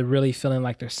opposed to really feeling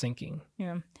like they're sinking.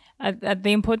 Yeah.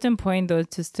 The important point, though,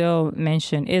 to still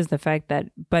mention is the fact that,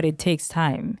 but it takes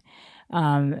time,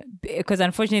 because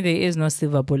unfortunately there is no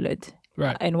silver bullet.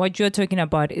 Right. And what you're talking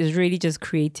about is really just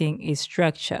creating a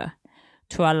structure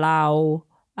to allow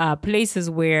places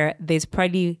where there's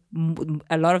probably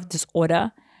a lot of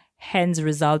disorder, hence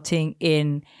resulting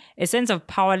in a sense of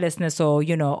powerlessness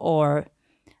or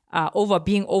over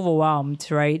being overwhelmed,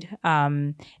 right?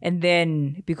 And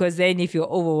then, because then if you're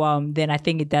overwhelmed, then I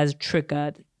think it does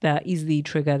easily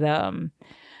trigger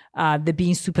the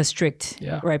being super strict,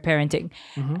 right? Parenting.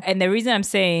 Mm-hmm. And the reason I'm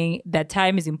saying that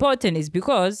time is important is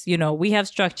because, we have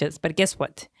structures, but guess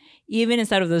what? Even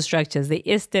inside of those structures, there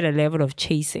is still a level of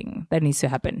chasing that needs to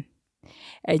happen.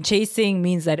 And chasing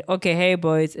means that, okay, hey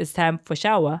boys, it's time for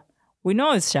shower. We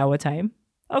know it's shower time.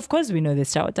 Of course we know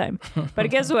there's shower time. But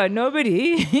guess what?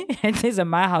 Nobody, and this is at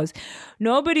my house,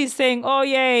 nobody's saying, oh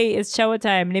yay, it's shower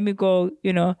time. Let me go,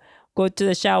 go to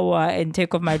the shower and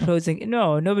take off my clothes.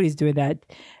 No, nobody's doing that.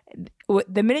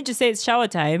 The minute you say it's shower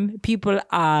time, people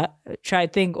try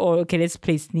to think, oh, okay, let's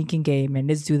play sneaking game and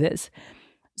let's do this.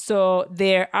 So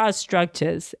there are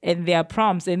structures and there are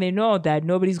prompts, and they know that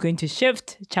nobody's going to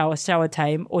shift shower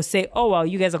time or say, oh, well,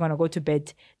 you guys are going to go to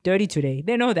bed dirty today.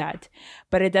 They know that.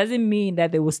 But it doesn't mean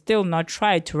that they will still not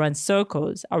try to run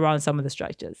circles around some of the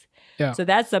structures. Yeah. So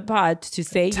that's the part to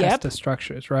say, test the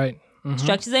structures, right? Mm-hmm.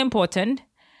 Structures are important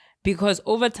because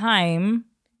over time,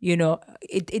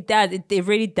 it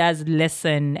really does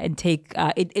lessen and take,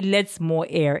 it lets more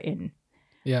air in.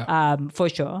 Yeah. For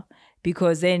sure.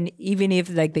 Because then even if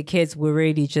like the kids were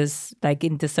really just like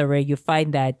in disarray, you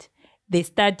find that they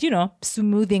start,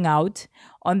 smoothing out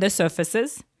on the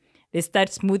surfaces. And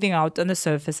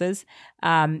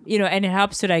it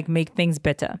helps to like make things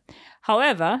better.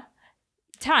 However,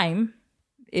 time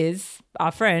is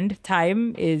our friend.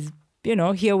 Time is,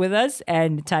 here with us,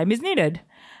 and time is needed.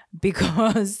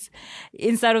 Because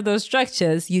inside of those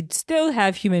structures, you'd still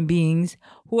have human beings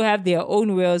who have their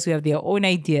own wills, who have their own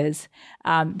ideas,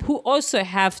 who also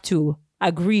have to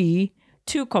agree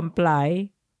to comply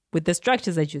with the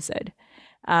structures that you said.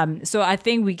 So I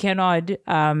think we cannot,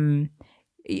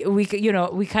 we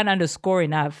can't underscore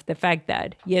enough the fact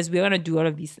that, yes, we're going to do all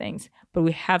of these things, but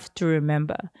we have to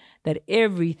remember that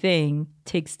everything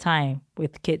takes time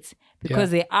with kids.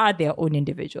 Because they are their own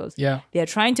individuals. Yeah. They are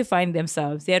trying to find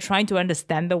themselves. They are trying to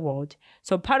understand the world.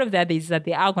 So part of that is that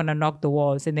they are going to knock the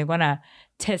walls and they're going to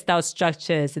test out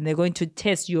structures and they're going to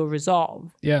test your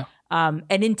resolve. Yeah. And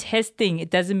in testing, it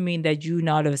doesn't mean that you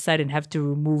now all of a sudden have to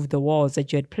remove the walls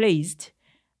that you had placed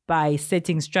by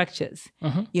setting structures.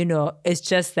 Mm-hmm. It's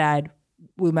just that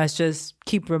we must just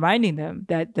keep reminding them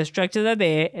that the structures are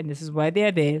there and this is why they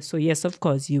are there. So yes, of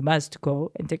course, you must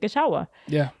go and take a shower.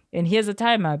 Yeah. And here's a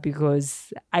timer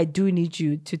because I do need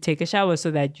you to take a shower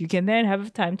so that you can then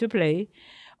have time to play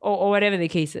or whatever the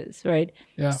case is, right?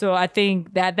 Yeah. So I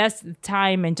think that's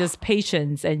time and just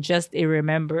patience and just a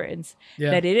remembrance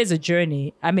that it is a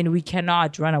journey. I mean, we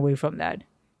cannot run away from that.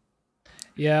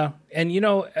 Yeah. And,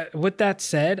 with that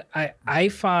said, I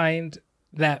find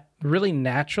that really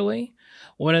naturally,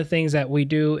 one of the things that we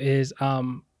do is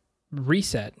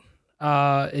reset.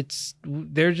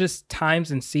 There's just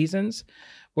times and seasons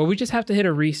where we just have to hit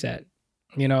a reset.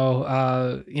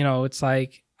 It's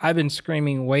like I've been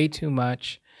screaming way too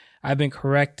much. I've been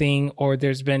correcting, or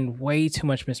there's been way too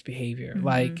much misbehavior,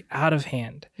 like out of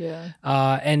hand. Yeah.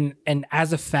 And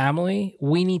as a family,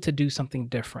 we need to do something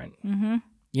different.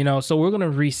 So we're going to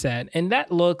reset, and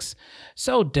that looks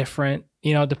so different,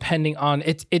 depending on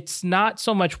it's not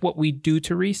so much what we do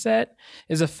to reset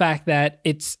is the fact that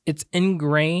it's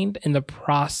ingrained in the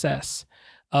process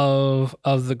of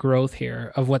the growth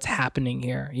here, of what's happening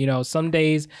here. Some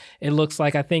days it looks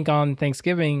like, I think on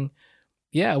Thanksgiving,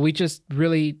 we just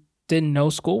really didn't know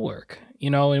schoolwork.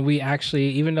 and we actually,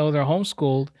 even though they're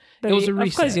homeschooled, it was a reset.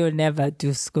 Of course, you'll never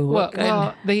do schoolwork.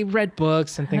 Well, they read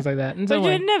books and things like that. And but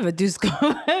you'll never do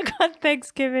schoolwork on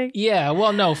Thanksgiving. Yeah,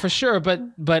 well, no, for sure.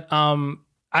 But I'm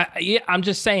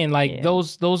just saying, like,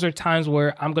 those are times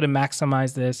where I'm going to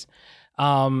maximize this.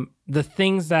 The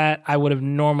things that I would have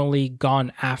normally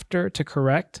gone after to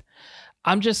correct,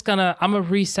 I'm gonna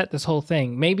reset this whole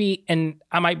thing. Maybe, and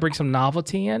I might bring some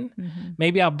novelty in. Mm-hmm.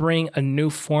 Maybe I'll bring a new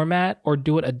format or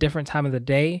do it a different time of the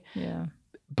day. Yeah.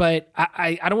 But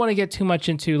I don't want to get too much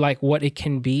into like what it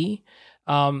can be.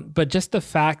 But just the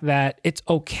fact that it's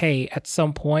okay at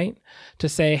some point to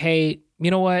say, hey,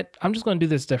 you know what? I'm just going to do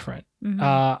this different. Mm-hmm.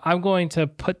 I'm going to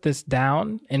put this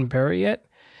down and bury it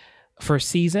for a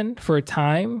season, for a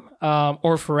time,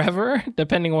 or forever,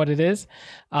 depending on what it is.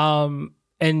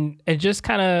 And just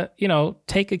kind of,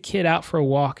 take a kid out for a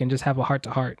walk and just have a heart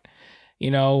to heart,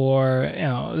 or,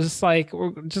 just like,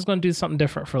 we're just going to do something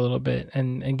different for a little bit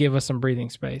and give us some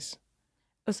breathing space.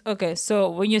 Okay. So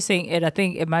when you're saying it, I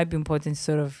think it might be important to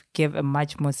sort of give a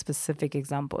much more specific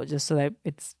example, just so that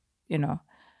it's,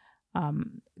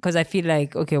 because I feel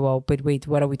like, okay, well, but wait,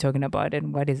 what are we talking about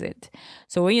and what is it?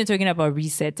 So when you're talking about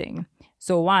resetting,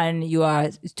 so one, you are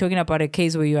talking about a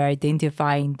case where you are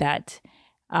identifying that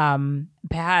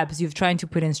perhaps you're trying to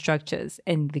put in structures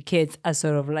and the kids are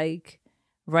sort of like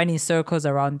running circles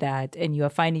around that and you are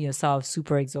finding yourself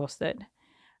super exhausted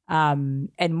and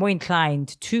more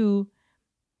inclined to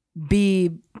be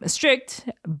strict,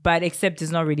 but except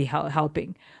it's not really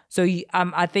helping. So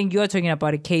I think you're talking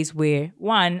about a case where,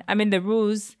 one, the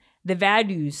rules, the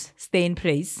values stay in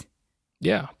place.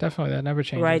 Yeah, definitely. That never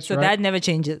changes. Right. So that never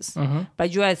changes. Mm-hmm.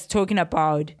 But you are talking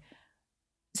about,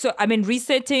 so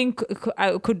resetting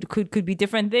could be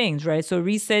different things, right? So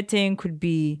resetting could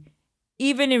be,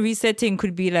 even in resetting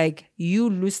could be like you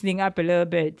loosening up a little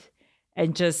bit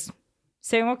and just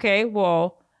saying, okay,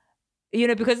 well,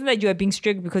 because it's like you are being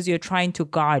strict because you're trying to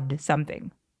guard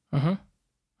something.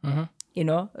 Mm-hmm.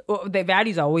 Mm-hmm. The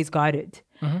values are always guarded.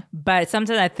 Mm-hmm. But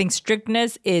sometimes I think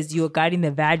strictness is you're guarding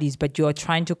the values, but you're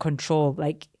trying to control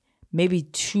like maybe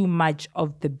too much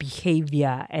of the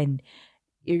behavior and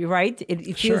right? It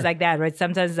feels sure. like that, right?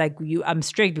 Sometimes like I'm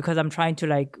strict because I'm trying to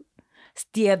like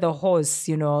steer the horse,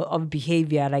 of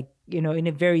behavior, like, in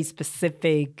a very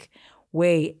specific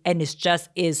way. And it just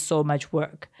is so much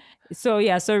work. So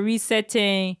yeah, so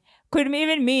resetting could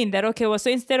even mean that, okay, well, so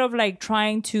instead of like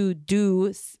trying to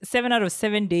do 7 out of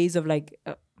 7 days of like,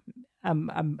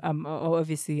 I'm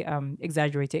obviously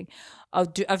exaggerating,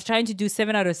 of trying to do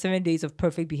 7 out of 7 days of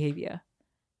perfect behavior.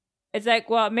 It's like,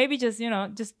 well, maybe just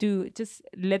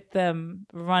let them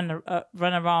run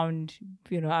around,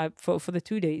 for the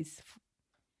 2 days,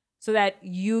 so that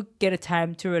you get a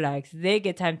time to relax, they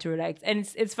get time to relax. And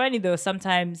it's funny though,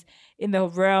 sometimes in the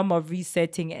realm of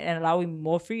resetting and allowing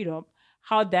more freedom,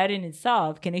 how that in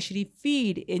itself can actually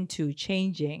feed into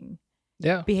changing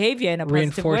behavior in a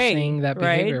positive way. Reinforcing that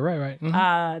behavior, right.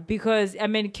 Mm-hmm. Because,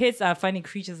 kids are funny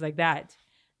creatures like that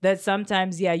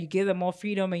sometimes, you give them more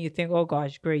freedom and you think, oh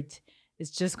gosh, great, it's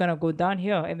just going to go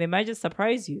downhill. And they might just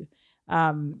surprise you.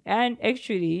 And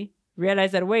actually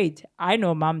realize that, wait, I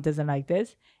know mom doesn't like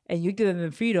this. And you give them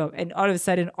the freedom. And all of a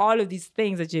sudden, all of these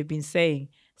things that you've been saying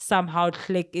somehow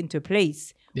click into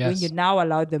place when you now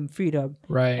allow them freedom.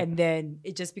 Right. And then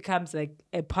it just becomes like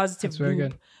a positive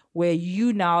loop where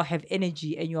you now have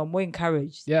energy and you are more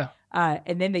encouraged. Yeah.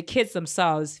 And then the kids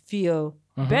themselves feel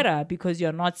better because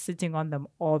you're not sitting on them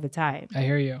all the time. I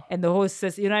hear you. And the whole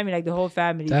system, like the whole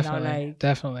family definitely, now like...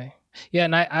 Definitely. Yeah,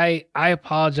 and I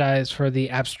apologize for the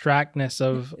abstractness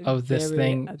of this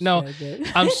thing. Abstract. No,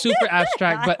 I'm super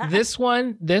abstract, but this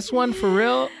one for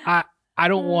real, I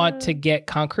don't want to get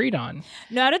concrete on.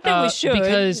 No, I don't think we should.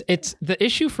 Because it's the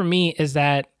issue for me is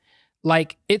that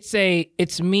like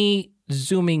it's me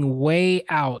zooming way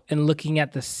out and looking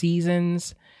at the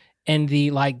seasons and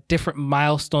the like different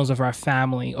milestones of our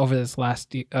family over this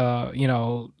last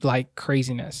like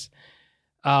craziness.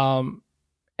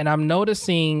 And I'm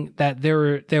noticing that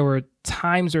there were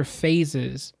times or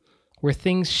phases where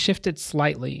things shifted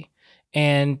slightly,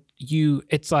 and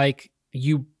it's like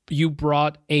you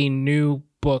brought a new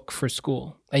book for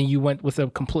school and you went with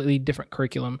a completely different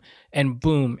curriculum, and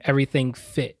boom, everything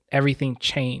fit, everything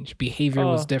changed, behavior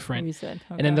was different. Okay,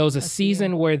 and then there was a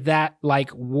season where that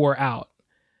like wore out,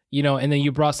 and then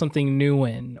you brought something new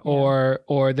in, or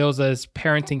there was this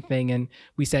parenting thing, and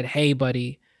we said, hey,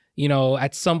 buddy.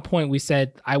 At some point we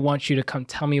said, I want you to come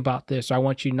tell me about this, or I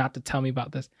want you not to tell me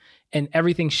about this. And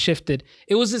everything shifted.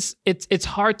 It was this, it's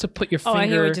hard to put your finger I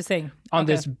hear what you're saying. On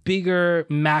this bigger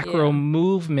macro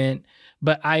movement.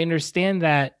 But I understand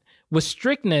that with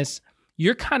strictness,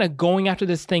 you're kind of going after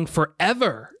this thing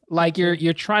forever. Like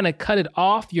you're trying to cut it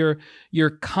off. You're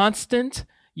constant.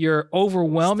 You're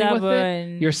overwhelming with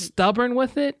it. You're stubborn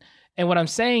with it. And what I'm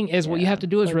saying is, what you have to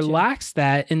do is relax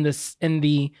that in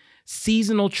the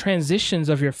seasonal transitions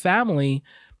of your family,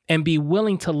 and be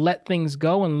willing to let things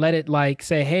go and let it like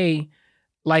say, hey,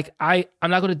 like I'm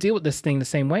not going to deal with this thing the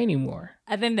same way anymore.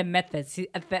 I think the methods,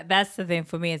 that's the thing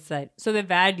for me. It's like, so the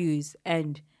values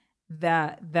and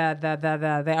the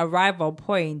arrival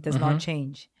point does not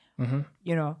change.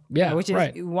 You know, which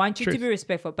is we want you to be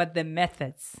respectful, but the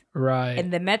methods,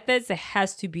 and the methods, it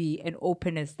has to be an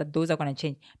openness that those are going to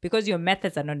change, because your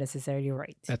methods are not necessarily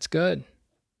right. That's good.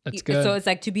 So it's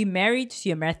like, to be married to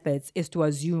your methods is to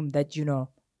assume that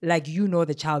like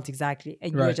the child exactly,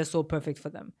 and you're just so perfect for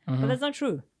them, but that's not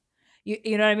true.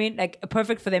 You know what I mean? Like,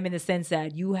 perfect for them in the sense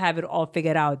that you have it all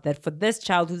figured out, that for this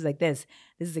child who's like this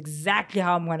is exactly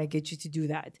how I'm going to get you to do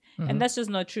that, and that's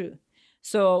just not true.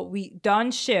 So we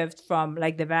downshift from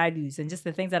like the values and just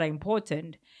the things that are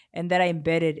important and that are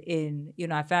embedded in,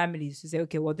 our families, to say,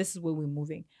 okay, well, this is where we're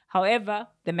moving. However,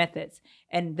 the methods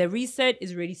and the reset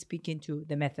is really speaking to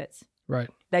the methods.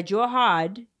 Right. That you're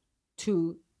hard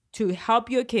to help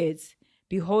your kids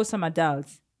be wholesome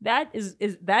adults. That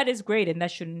is great, and that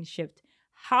shouldn't shift.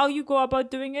 How you go about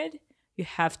doing it, you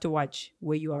have to watch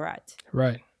where you are at.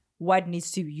 Right. What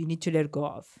you need to let go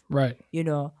of. Right.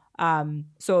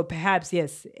 So perhaps,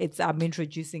 yes, I'm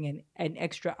introducing an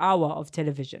extra hour of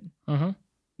television,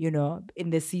 in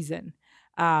this season.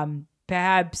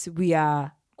 Perhaps we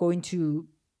are going to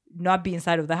not be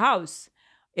inside of the house.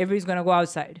 Everybody's going to go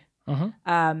outside.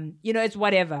 It's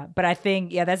whatever. But I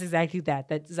think, that's exactly that.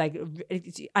 That's like,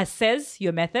 assess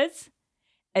your methods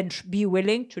and be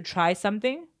willing to try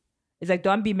something. It's like,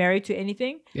 don't be married to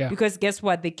anything. Yeah. Because guess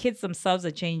what? The kids themselves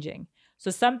are changing. So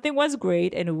something was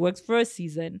great and it worked for a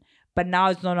season, but now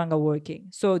it's no longer working.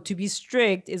 So to be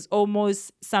strict is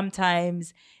almost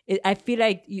sometimes, I feel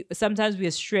like sometimes we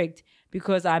are strict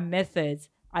because our methods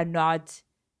are not,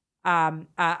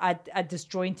 are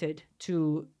disjointed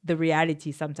to the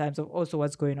reality sometimes of also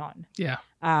what's going on. Yeah.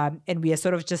 And we are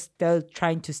sort of just still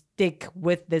trying to stick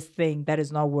with this thing that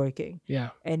is not working. Yeah.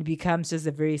 And it becomes just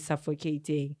a very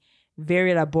suffocating,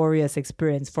 very laborious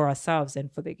experience for ourselves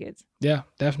and for the kids. Yeah,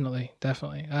 definitely.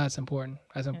 That's important.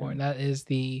 That is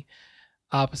the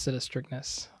opposite of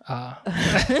strictness.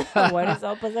 What is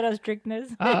opposite of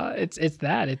strictness?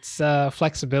 It's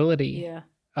flexibility. Yeah.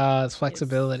 It's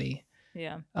flexibility.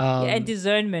 Yes. Yeah. And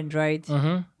discernment, right?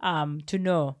 To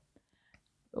know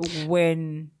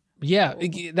when. Yeah,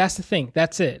 that's the thing.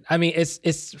 That's it. I mean,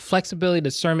 it's flexibility,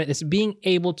 discernment. It's being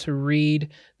able to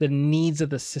read the needs of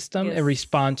the system and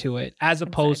respond to it, as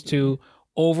opposed to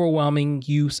overwhelming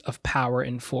use of power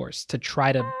and force to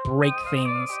try to break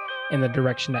things in the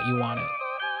direction that you want it.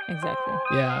 Exactly.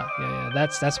 Yeah.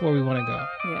 That's where we want to go.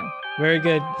 Yeah. Very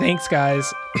good. Thanks,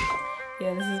 guys.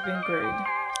 Yeah, this has been great.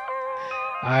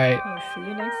 All right. I'll see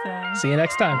you next time. See you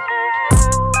next time.